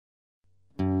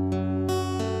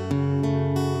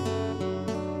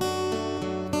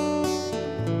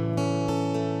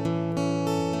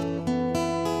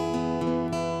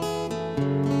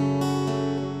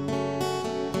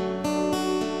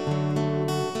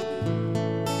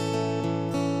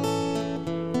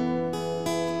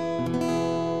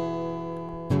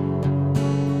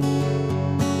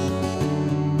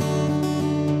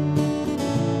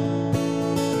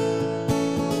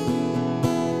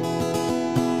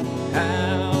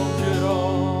How could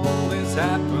all this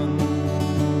happen?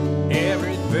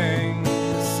 Everything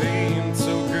seemed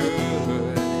so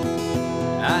good.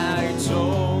 I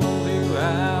told you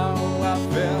how I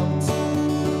felt,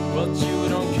 but you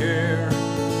don't care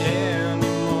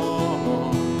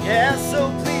anymore. Yeah, so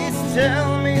please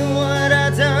tell me what I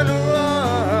done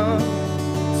wrong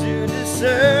to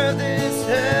deserve this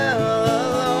hell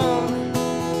alone.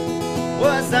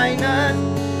 Was I not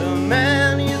the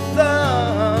man you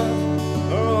thought,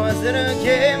 or was it a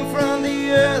game from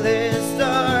the early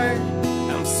start?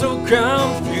 I'm so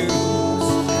confused.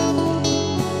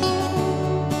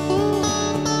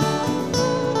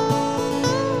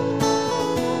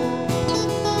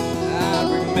 I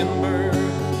remember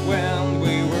when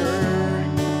we were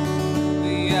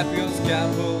the happiest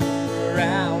couple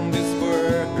around this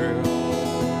world.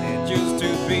 It used to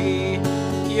be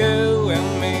you and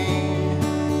me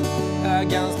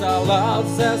against our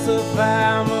odds as a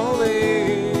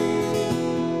family.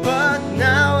 But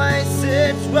now I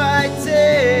sit right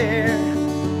there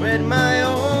with my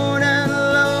own and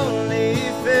lonely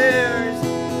fears.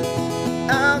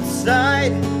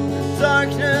 Outside, the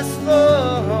darkness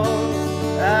falls.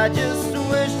 I just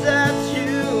wish that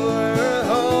you were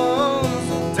home.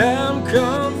 So damn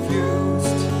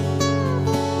confused.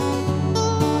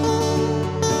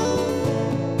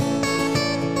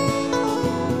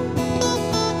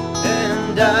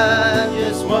 And I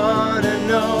just wanna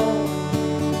know,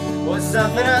 was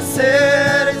something I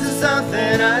said into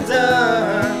something I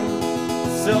done?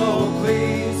 So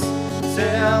please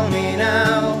tell me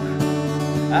now.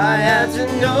 I have to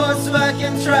know so I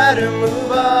can try to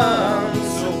move on.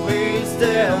 So please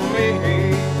tell me.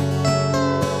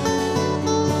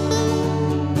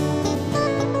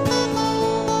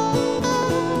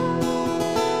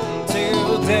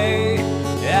 Today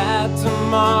at the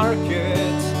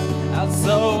market, I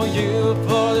saw you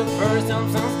for the first time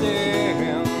since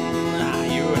then.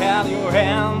 You had your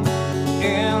hand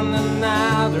in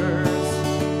another's,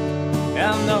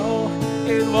 and no,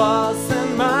 it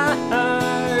wasn't mine.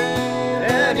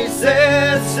 And he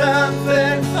said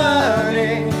something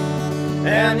funny,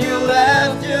 and you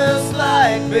laughed just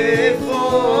like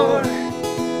before.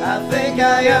 I think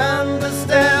I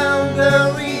understand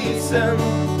the reason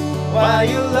why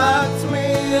you locked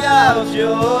me out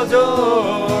your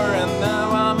door, and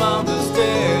now I'm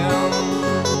understand.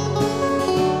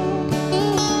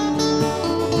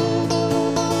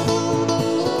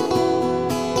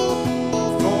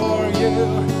 For you,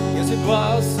 yes, it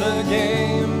was a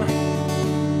game,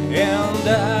 and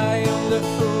I am the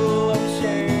fool of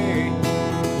shame.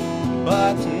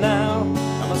 But now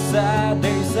I'm a sad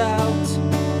days out,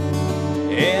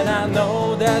 and I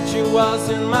know that you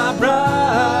wasn't my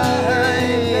bride.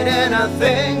 And I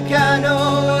think I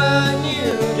know a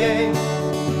new game,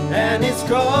 and it's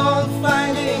called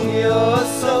finding your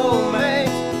soulmate.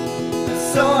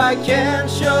 So I can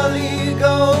surely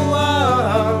go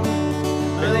on.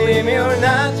 Believe me or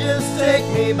not, just take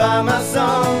me by my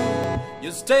song.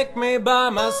 Just take me by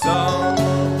my song.